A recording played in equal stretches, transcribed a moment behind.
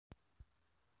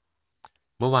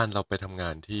เมื่อวานเราไปทำงา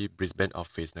นที่ Brisbane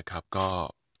Office นะครับก็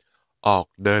ออก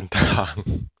เดินทาง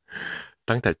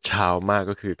ตั้งแต่เช้ามาก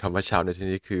ก็คือคำว่าเช้าในที่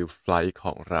นี้คือไฟลท์ข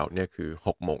องเราเนี่ยคือ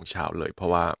6 โมงเช้าเลยเพรา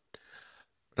ะว่า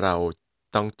เรา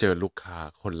ต้องเจอลูกค้า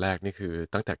คนแรกนี่คือ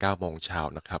ตั้งแต่9 โมงเช้า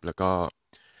นะครับแล้วก็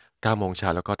9 โมงเช้า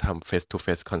แล้วก็ทำ face to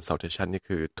face consultation นี่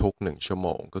คือทุก1 ชั่วโม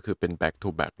งก็คือเป็น back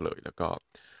to back เลยแล้วก็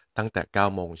ตั้งแต่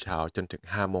9 โมงเช้าจนถึง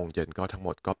5 โมงเย็นก็ทั้งหม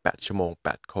ดก็8 ชั่วโมง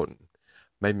8 คน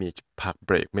ไม่มีพักเ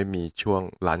บรกไม่มีช่วง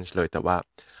ลันช์เลยแต่ว่า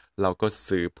เราก็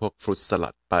ซื้อพวกฟรุตสลั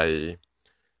ดไป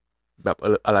แบบ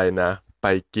อะไรนะไป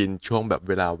กินช่วงแบบ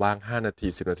เวลาว่าง5 นาที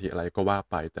10 นาทีอะไรก็ว่า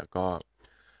ไปแต่ก็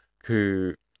คือ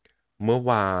เมื่อ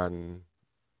วาน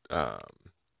เอ่อ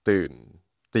ตื่น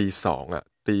ตี 2อ่ะ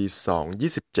ตี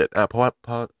 2:27เพราะ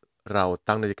เรา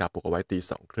ตั้งนาฬิกาปลุกเอาไว้ตี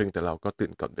 2 ครึ่งแต่เราก็ตื่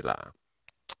นก่อนเวลา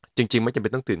จริงๆไม่จำเป็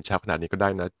นต้องตื่นเช้าขนาดนี้ก็ได้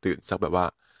นะตื่นสักแบบว่า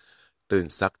ตื่น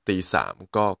สักตี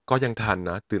 3ก็ยังทัน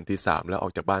นะตื่นตี 3แล้วออ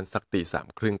กจากบ้านสักตี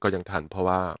 3 ครึ่งก็ยังทันเพราะ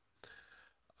ว่า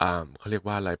เขาเรียก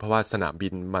ว่าอะไรเพราะว่าสนามบิ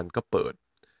นมันก็เปิด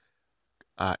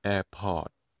Airport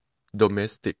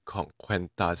Domestic ของ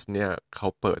Qantas เนี่ยเขา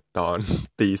เปิดตอน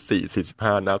ตี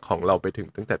 4:45นะของเราไปถึง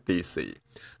ตั้งแต่ตี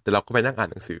 4แต่เราก็ไปนั่งอ่าน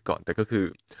หนังสือก่อนแต่ก็คือ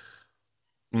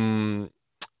อืม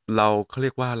เราเขาเรี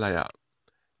ยกว่าอะไรอ่ะ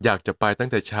อยากจะไปตั้ง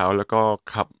แต่เช้าแล้วก็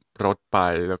ขับรถไป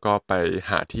แล้วก็ไป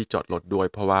หาที่จอดรถด้วย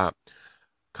เพราะว่า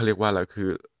เขาเรียกว่าอะไรคือ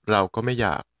เราก็ไม่อย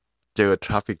ากเจอท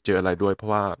ราฟิกเจออะไรด้วยเพรา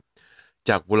ะว่า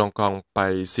จากวูลองกองไป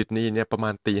ซิดนีย์เนี่ยประมา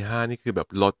ณตี 5นี่คือแบบ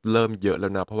รถเริ่มเยอะแล้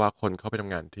วนะเพราะว่าคนเข้าไปท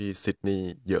ำงานที่ซิดนี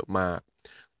ย์เยอะมาก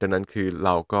ดังนั้นคือเร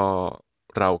า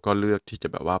ก็เลือกที่จะ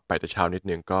แบบว่าไปแต่เช้านิด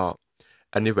นึงก็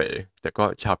anyway แต่ก็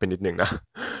เช้าไปนิดนึงนะ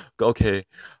ก็โอเค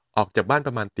ออกจากบ้านป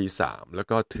ระมาณตี 3แล้ว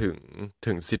ก็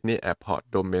ถึงซิดนีย์แอร์พอร์ต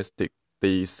โดเมสติก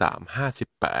ตี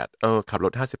 3:58ขับร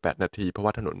ถ58 นาทีเพราะว่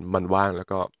าถนนมันว่างแล้ว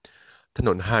ก็ถน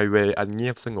นไฮเวย์อันเงี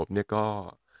ยบสงบเนี่ยก็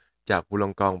จากบูลอ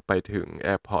งกองไปถึงแอ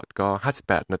ร์พอร์ตก็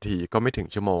58 นาทีก็ไม่ถึง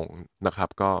ชั่วโมงนะครับ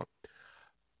ก็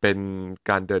เป็น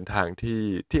การเดินทาง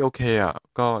ที่โอเคอ่ะ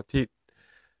ก็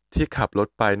ที่ขับรถ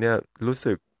ไปเนี่ยรู้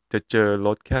สึกจะเจอร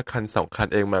ถแค่คัน2 คัน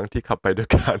เองมั้งที่ขับไปด้วย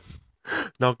กัน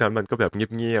นอกนั้นมันก็แบบ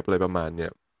เงียบๆอะไรประมาณเนี้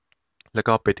ยแล้ว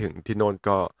ก็ไปถึงที่โน่น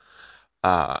ก็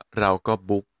เราก็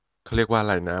บุ๊กเขาเรียกว่าอะ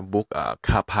ไรนะบุ๊กค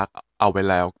าพักเอาไว้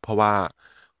แล้วเพราะว่า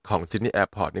ของซิดนีย์แอ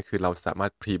ร์พอร์ตนี่คือเราสามาร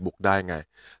ถพรีบุ๊กได้ไง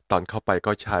ตอนเข้าไป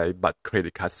ก็ใช้บัตรเครดิ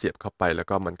ตการ์ดเสียบเข้าไปแล้ว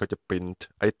ก็มันก็จะปริ้น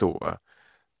ไอ้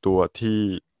ตัว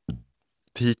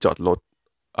ที่จอดรถ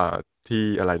อ่าที่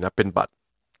อะไรนะเป็นบัตร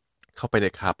เข้าไปใน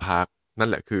คาร์พาร์คนั่น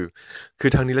แหละคือ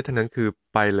ทางนี้และทางนั้นคือ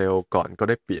ไปเร็วก่อนก็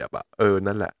ได้เปรียบอ่ะ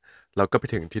นั่นแหละเราก็ไป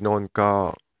ถึงที่โน่นก็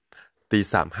ตี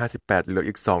 3:58เหลือ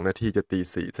อีก2 นาทีจะตี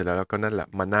 4เสร็จแล้วก็นั่นแหละ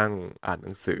มานั่งอ่านห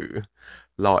นังสือ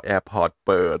รอแอร์พอร์ตเ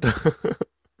ปิด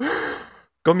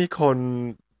ก็มีคน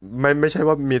ไม่ใช่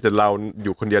ว่ามีแต่เราอ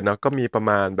ยู่คนเดียวนะก็มีประ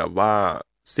มาณแบบว่า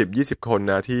10-20 คน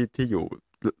นะที่อยู่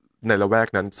ในละแวก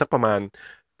นั้นสักประมาณ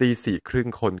ตี 4 ครึ่ง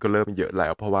คนก็เริ่มเยอะแล้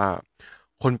วเพราะว่า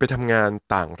คนไปทำงาน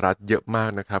ต่างรัฐเยอะมาก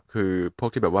นะครับคือพวก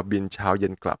ที่แบบว่าบินเช้าเย็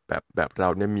นกลับแบบเรา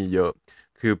เนี่ยมีเยอะ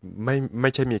คือไม่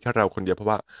ใช่มีแค่เราคนเดียวเพราะ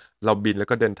ว่าเราบินแล้ว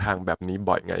ก็เดินทางแบบนี้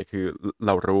บ่อยไงคือเร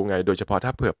ารู้ไงโดยเฉพาะถ้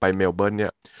าเผื่อไปเมลเบิร์นเนี่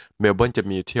ยเมลเบิร์นจะ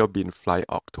มีเที่ยวบินไฟลท์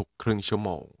ออกทุกครึ่งชั่วโม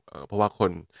งเพราะว่าค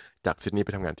นจากซิดนีย์ไป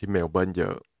ทำงานที่เมลเบิร์นเย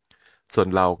อะส่วน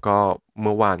เราก็เ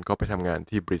มื่อวานก็ไปทำงาน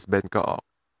ที่บริสเบนก็ออก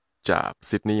จาก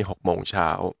ซิดนีย์6 โมงเช้า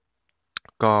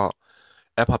ก็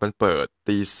แอร์พอร์ตมันเปิด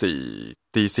ตี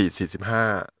 4 ตี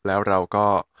 4:45แล้วเราก็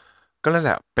นั่นแห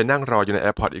ละไปนั่งรออยู่ในแอ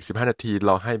ร์พอร์ตอีก15 นาทีร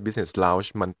อให้ Business Lounge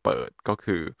มันเปิดก็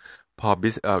คือพอ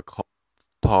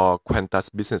พอ Qantas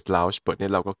Business Lounge เปิดเนี่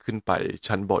ยเราก็ขึ้นไป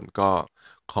ชั้นบนก็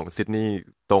ของซิดนีย์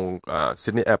ตรงซิ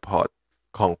ดนีย์แอร์พอร์ต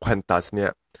ของ Qantas เนี่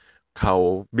ยเขา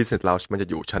Business Lounge มันจะ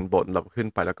อยู่ชั้นบนเราก็ขึ้น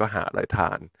ไปแล้วก็หาอะไรท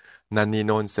านนั่นนี่โ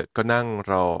น่นเสร็จก็นั่ง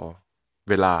รอ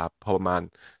เวลาพอประมาณ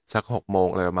สัก6 โมง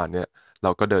อะไรประมาณเนี้ยเร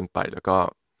าก็เดินไปแล้วก็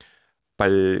ไป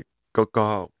ก็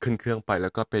ขึ้นเครื่องไปแล้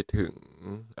วก็ไปถึ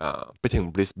ง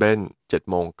บริสเบน7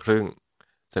 โมงครึ่ง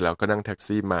เสร็จแล้วก็นั่งแท็ก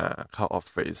ซี่มาเข้าออฟ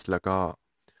ฟิศแล้วก็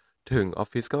ถึงออฟ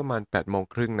ฟิศก็ประมาณ8 โมง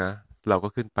ครึ่งนะเราก็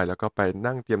ขึ้นไปแล้วก็ไป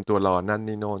นั่งเตรียมตัวรอนั่น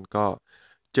นี่โน่นก็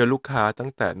เจอลูกค้าตั้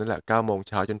งแต่นั่นแหละ9 โมง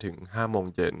เช้าจนถึง5 โมง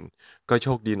เย็นก็โช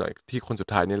คดีหน่อยที่คนสุด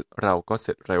ท้ายเนี่ยเราก็เส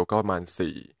ร็จเร็วก็ประมาณ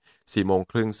4 โมง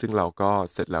ครึ่งซึ่งเราก็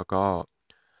เสร็จแล้วก็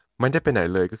ไม่ได้ไปไหน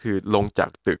เลยก็คือลงจาก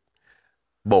ตึก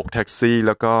โบกแท็กซี่แ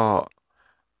ล้วก็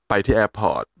ไปที่แอร์พ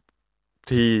อร์ต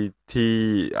ที่ที่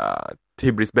อ่าที่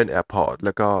บริสเบนแอร์พอร์ตแ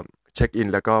ล้วก็เช็คอิน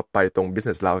แล้วก็ไปตรง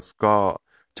Business Lounge ก็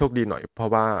โชคดีหน่อยเพรา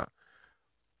ะว่า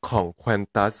ของ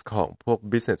Qantas ของพวก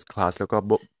Business Class แล้วก็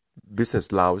Business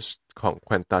Lounge ของ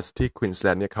Qantas ที่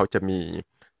Queensland เนี่ยเขาจะมี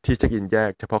ที่เช็คอินแย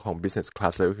กเฉพาะของ Business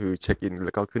Class เลยก็คือเช็คอินแ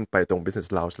ล้วก็ขึ้นไปตรง Business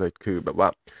Lounge เลยคือแบบว่า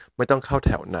ไม่ต้องเข้าแ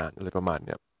ถวนานอะไรประมาณเ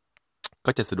นี้ย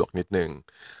ก็จะสะดวกนิดนึง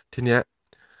ทีเนี้ย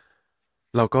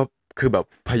เราก็คือแบบ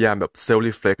พยายามแบบเซลฟ์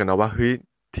รีเฟล็กกันนะว่าเฮ้ย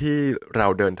ที่เรา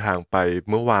เดินทางไป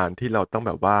เมื่อวานที่เราต้องแ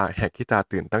บบว่าแหกขี้ตา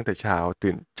ตื่นตั้งแต่เช้า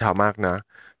ตื่นเช้ามากนะ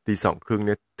ตี 2:30เ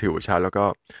นี่ยถือว่าเช้าแล้วก็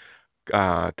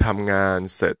ทำงาน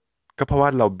เสร็จก็เพราะว่า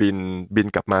เราบิน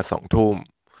กลับมา2 ทุ่ม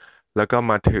แล้วก็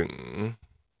มา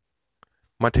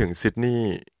ถึงซิดนี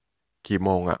ย์กี่โม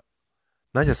งอะ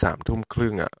น่าจะ3 ทุ่มครึ่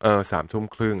งอะ3 ทุ่ม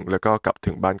ครึ่งแล้วก็กลับ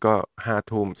ถึงบ้านก็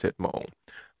5 ทุ่มเสร็จ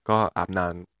ก็อาบ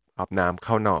น้ำเ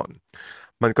ข้านอน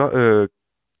มันก็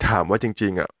ถามว่าจริ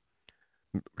งๆอะ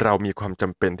เรามีความจ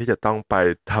ำเป็นที่จะต้องไป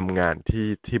ทำงาน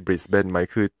ที่บริสเบนไหม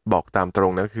คือบอกตามตร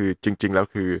งนะคือจริงๆแล้ว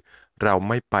คือเรา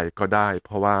ไม่ไปก็ได้เพ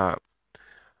ราะว่า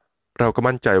เราก็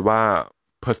มั่นใจว่า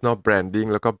personal branding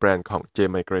แล้วก็แบรนด์ของ J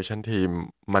Migration Team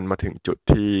มันมาถึงจุด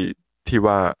ที่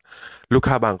ว่าลูก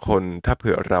ค้าบางคนถ้าเ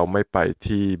ผื่อเราไม่ไป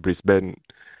ที่บริสเบน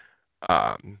อ่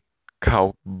าเขา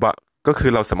บะก็คื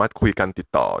อเราสามารถคุยกันติด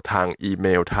ต่อทางอีเม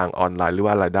ลทางออนไลน์หรือ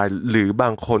ว่าอะไรได้หรือบา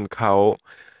งคนเขา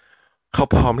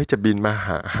พร้อมที่จะบินมา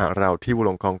หาเราที่วู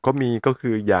ลงกองก็มีก็คื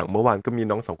ออย่างเมื่อวานก็มี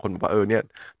น้อง2 คนบอกว่าเนี่ย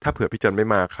ถ้าเผื่อพี่จอนไม่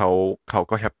มาเขา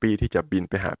ก็แฮปปี้ที่จะบิน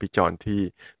ไปหาพี่จอน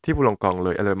ที่วูลงกองเล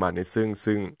ยอะไรประมาณนี้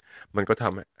ซึ่งมันก็ท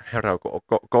ำให้เรา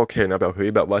ก็โอเคนะแบบเฮ้ย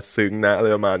แบบว่าซึ้งนะอะไร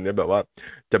ประมาณเนี้ยแบบว่า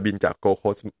จะบินจากโกโค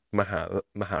สมา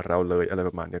หาเราเลยอะไร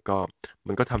ประมาณเนี้ยก็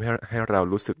มันก็ทำให้เรา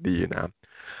รู้สึกดีนะ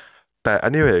แต่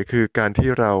anyway คือการที่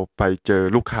เราไปเจอ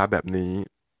ลูกค้าแบบนี้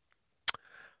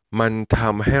มันท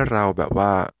ำให้เราแบบว่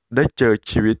าได้เจอ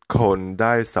ชีวิตคนไ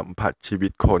ด้สัมผัสชีวิ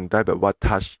ตคนได้แบบว่า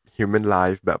touch human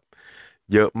life แบบ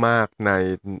เยอะมากใน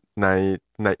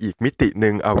ในอีกมิติห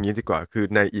นึ่งเอางี้ดีกว่าคือ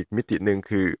ในอีกมิติหนึ่ง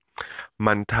คือ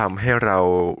มันทำให้เรา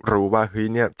รู้ว่าเฮ้ย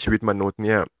เนี่ยชีวิตมนุษย์เ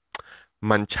นี่ย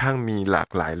มันช่างมีหลาก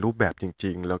หลายรูปแบบจ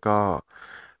ริงๆแล้วก็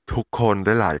ทุกคนไ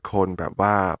ด้หลายคนแบบ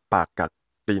ว่าปากกัด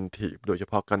ตีนถีบโดยเฉ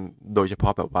พา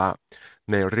ะแบบว่า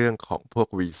ในเรื่องของพวก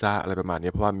วีซ่าอะไรประมาณ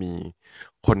นี้เพราะว่ามี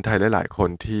คนไทยหลายๆคน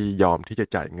ที่ยอมที่จะ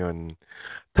จ่ายเงิน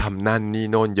ทำนั่นนี่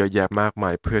โน่นเยอะแยะมากมา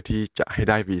ยเพื่อที่จะให้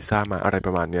ได้วีซ่ามาอะไรป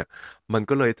ระมาณเนี้ยมัน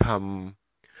ก็เลย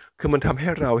คือมันทำให้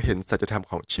เราเห็นสัจธรรม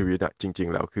ของชีวิตอะจริง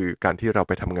ๆแล้วคือการที่เรา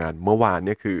ไปทำงานเมื่อวานเ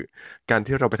นี่ยคือการ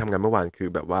ที่เราไปทำงานเมื่อวานคือ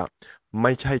แบบว่าไ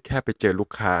ม่ใช่แค่ไปเจอลูก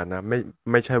ค้านะ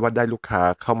ไม่ใช่ว่าได้ลูกค้า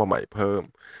เข้ามาใหม่เพิ่ม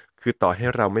คือต่อให้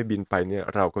เราไม่บินไปเนี่ย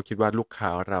เราก็คิดว่าลูกค้า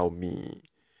เรา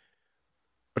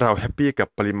แฮปปี้กับ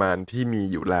ปริมาณที่มี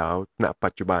อยู่แล้วณปั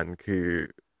จจุบันคือ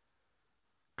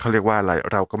เขาเรียกว่าอะไร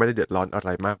เราก็ไม่ได้เดือดร้อนอะไร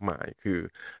มากมายคือ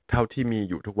เท่าที่มี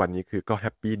อยู่ทุกวันนี้คือก็แฮ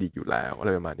ปปี้ดีอยู่แล้วอะไร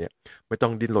ประมาณเนี้ยไม่ต้อ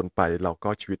งดิ้นรนไปเราก็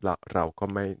ชีวิตเราก็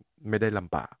ไม่ได้ล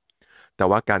ำบากแต่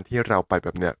ว่าการที่เราไปแบ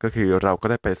บเนี้ยก็คือเราก็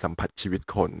ได้ไปสัมผัสชีวิต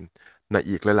คนใน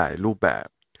อีกหลายๆรูปแบบ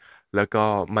แล้วก็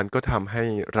มันก็ทำให้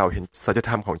เราเห็นสัจธ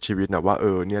รรมของชีวิตนะว่า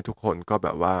เนี่ยทุกคนก็แบ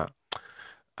บว่า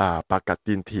ปากกัด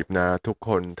ตีนถีบนะทุกค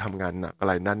นทำงานหนักอะไ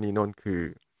รนั่นนี่โน่นคือ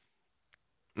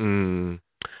อืม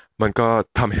มันก็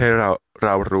ทำให้เร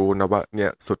ารู้นะว่าเนี่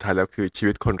ยสุดท้ายแล้วคือชี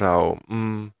วิตคนเราอื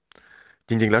มจ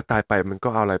ริงๆแล้วตายไปมันก็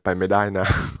เอาอะไรไปไม่ได้นะ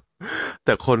แ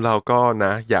ต่คนเราก็น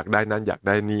ะอยากได้นั้นอยากไ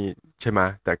ด้นี่ใช่ไหม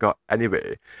แต่ก็ anyway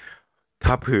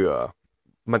ถ้าเผื่อ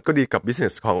มันก็ดีกับ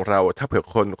business ของเราถ้าเผื่อ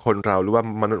คนเราหรือว่า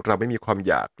มนุษย์เราไม่มีความ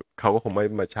อยากเขาก็คงไม่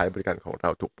มาใช้บริการของเรา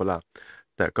ถูกปะล่ะ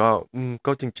แต่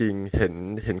ก็จริงๆเ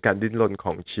ห็นการดิ้นรนข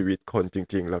องชีวิตคนจ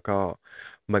ริงๆแล้วก็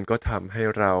มันก็ทำให้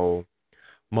เรา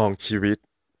มองชีวิต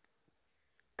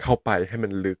เข้าไปให้มั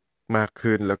นลึกมาก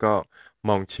ขึ้นแล้วก็ม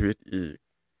องชีวิตอีก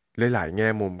หลายๆแง่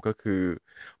มุมก็คือ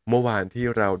เมื่อวานที่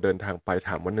เราเดินทางไปถ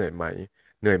ามว่าเหนื่อยไหม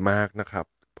เหนื่อยมากนะครับ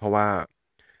เพราะว่า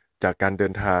จากการเดิ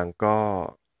นทางก็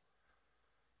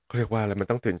เขาเรียกว่าอะไรมัน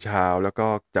ต้องตื่นเช้าแล้วก็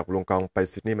จากลงกองไป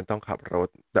ซิดนีย์มันต้องขับรถ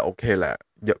แต่โอเคแหละ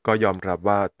ก็ยอมรับ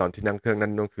ว่าตอนที่นั่งเครื่องนั่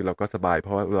นนู่นคือเราก็สบายเพร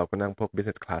าะว่าเราก็นั่งพวก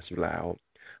business class อยู่แล้ว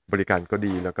บริการก็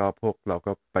ดีแล้วก็พวกเรา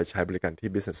ก็ไปใช้บริการที่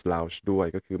business lounge ด้วย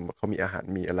ก็คือเขามีอาหาร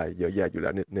มีอะไรเยอะแยะอยู่แล้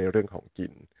วในเรื่องของกิ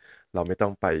นเราไม่ต้อ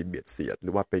งไปเบียดเสียดห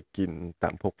รือว่าไปกินตา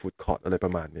มพวกฟู้ดคอร์ทอะไรปร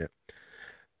ะมาณเนี้ย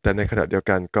แต่ในขณะเดียว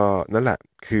กันก็นั่นแหละ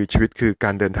คือชีวิตคือก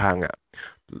ารเดินทางอ่ะ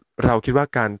เราคิดว่า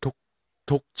การ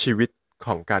ทุกชีวิต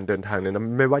ของการเดินทางเนี่ยนะ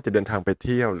ไม่ว่าจะเดินทางไปเ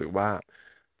ที่ยวหรือว่า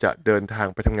จะเดินทาง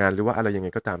ไปทำงานหรือว่าอะไรยังไง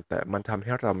ก็ตามแต่มันทำใ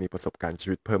ห้เรามีประสบการณ์ชี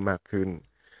วิตเพิ่มมากขึ้น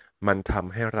มันท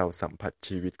ำให้เราสัมผัส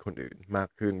ชีวิตคนอื่นมาก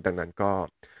ขึ้นดังนั้นก็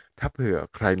ถ้าเผื่อ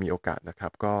ใครมีโอกาสนะครั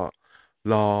บก็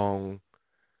ลอง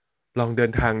ลองเดิ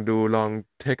นทางดูลอง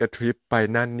take a trip ไป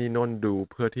นั่นนี่โน่นดู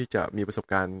เพื่อที่จะมีประสบ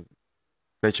การณ์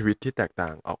ในชีวิตที่แตกต่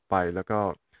างออกไปแล้วก็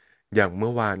อย่างเมื่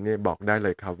อวานเนี่ยบอกได้เล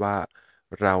ยครับว่า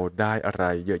เราได้อะไร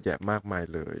เยอะแยะมากมาย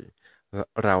เลย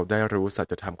เราได้รู้สั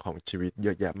จธรรมของชีวิตเย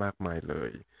อะแยะมากมายเล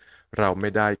ย เราไม่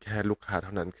ได้แค่ลูกค้าเท่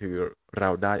านั้นคือเรา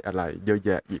ได้อะไรเยอะแ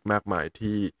ยะอีกมากมาย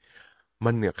ที่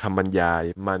มันเหนือคำบรรยาย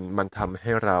มันทำใ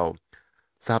ห้เรา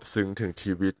ซาบซึ้งถึง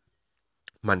ชีวิต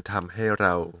มันทำให้เร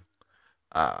า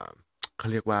อ่าเขา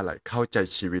เรียกว่าอะไรเข้าใจ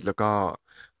ชีวิตแล้วก็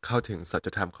เข้าถึงสัจ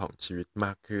ธรรมของชีวิตม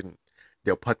ากขึ้นเ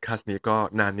ดี๋ยวพอดแคสต์นี้ก็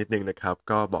นานนิดนึงนะครับ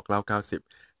ก็บอกเล่า90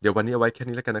เดี๋ยววันนี้เอาไว้แค่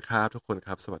นี้แล้วกันนะครับทุกคนค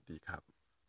รับสวัสดีครับ